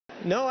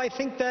No, I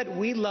think that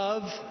we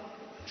love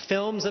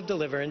films of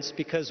deliverance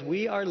because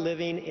we are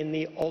living in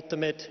the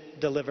ultimate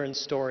deliverance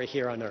story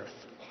here on earth.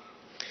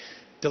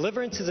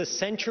 Deliverance is a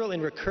central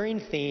and recurring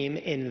theme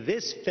in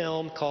this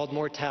film called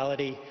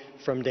Mortality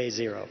from Day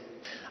Zero.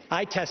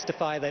 I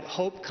testify that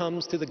hope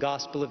comes through the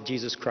gospel of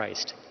Jesus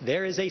Christ.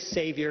 There is a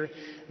Savior,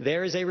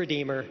 there is a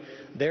Redeemer,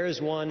 there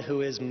is one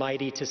who is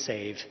mighty to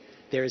save,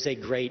 there is a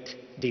great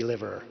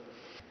deliverer.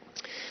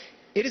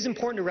 It is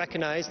important to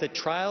recognize that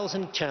trials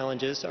and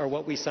challenges are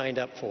what we signed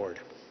up for.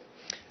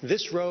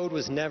 This road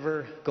was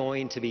never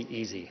going to be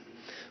easy.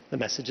 The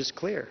message is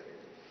clear.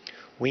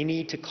 We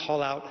need to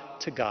call out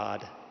to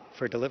God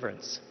for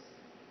deliverance.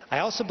 I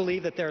also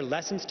believe that there are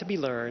lessons to be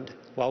learned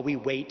while we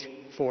wait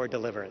for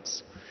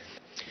deliverance.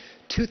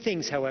 Two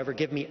things, however,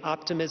 give me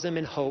optimism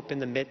and hope in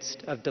the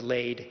midst of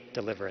delayed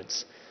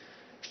deliverance.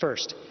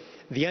 First,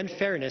 the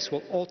unfairness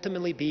will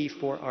ultimately be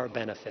for our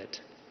benefit.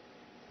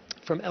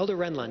 From Elder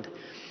Renlund,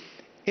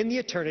 in the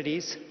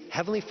eternities,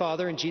 Heavenly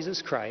Father and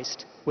Jesus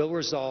Christ will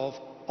resolve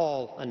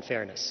all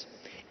unfairness.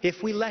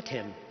 If we let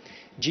Him,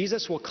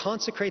 Jesus will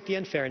consecrate the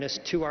unfairness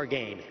to our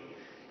gain.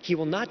 He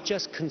will not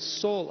just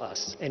console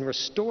us and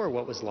restore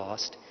what was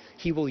lost,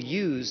 He will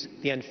use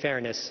the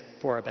unfairness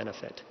for our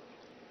benefit.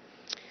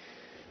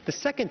 The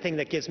second thing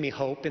that gives me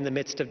hope in the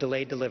midst of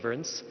delayed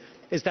deliverance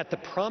is that the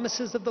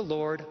promises of the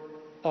Lord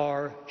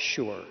are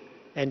sure,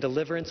 and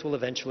deliverance will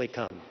eventually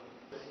come.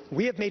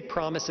 We have made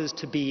promises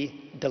to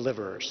be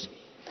deliverers,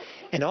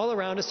 and all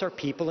around us are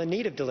people in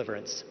need of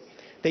deliverance.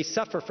 They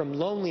suffer from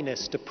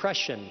loneliness,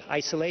 depression,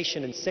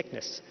 isolation, and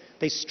sickness.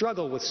 They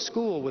struggle with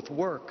school, with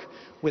work,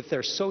 with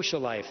their social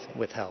life,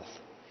 with health.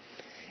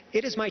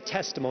 It is my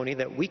testimony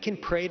that we can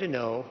pray to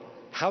know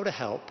how to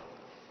help,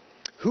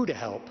 who to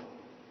help,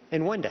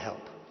 and when to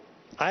help.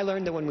 I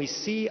learned that when we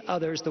see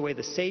others the way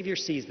the Savior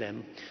sees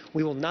them,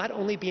 we will not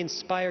only be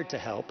inspired to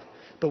help,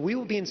 but we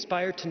will be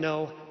inspired to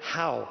know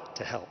how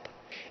to help.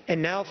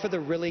 And now for the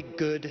really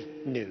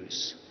good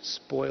news.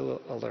 Spoiler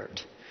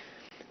alert.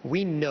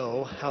 We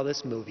know how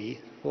this movie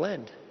will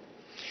end.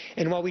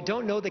 And while we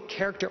don't know the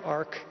character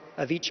arc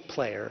of each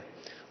player,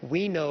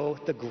 we know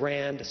the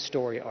grand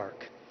story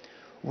arc.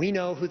 We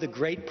know who the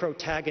great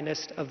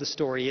protagonist of the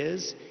story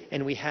is,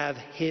 and we have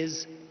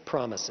His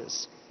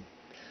promises.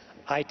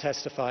 I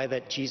testify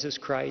that Jesus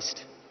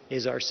Christ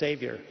is our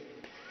Savior.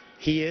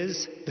 He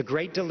is the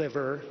great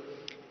deliverer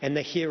and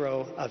the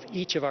hero of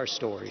each of our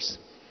stories.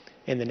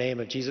 In the name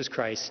of Jesus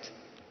Christ,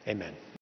 amen.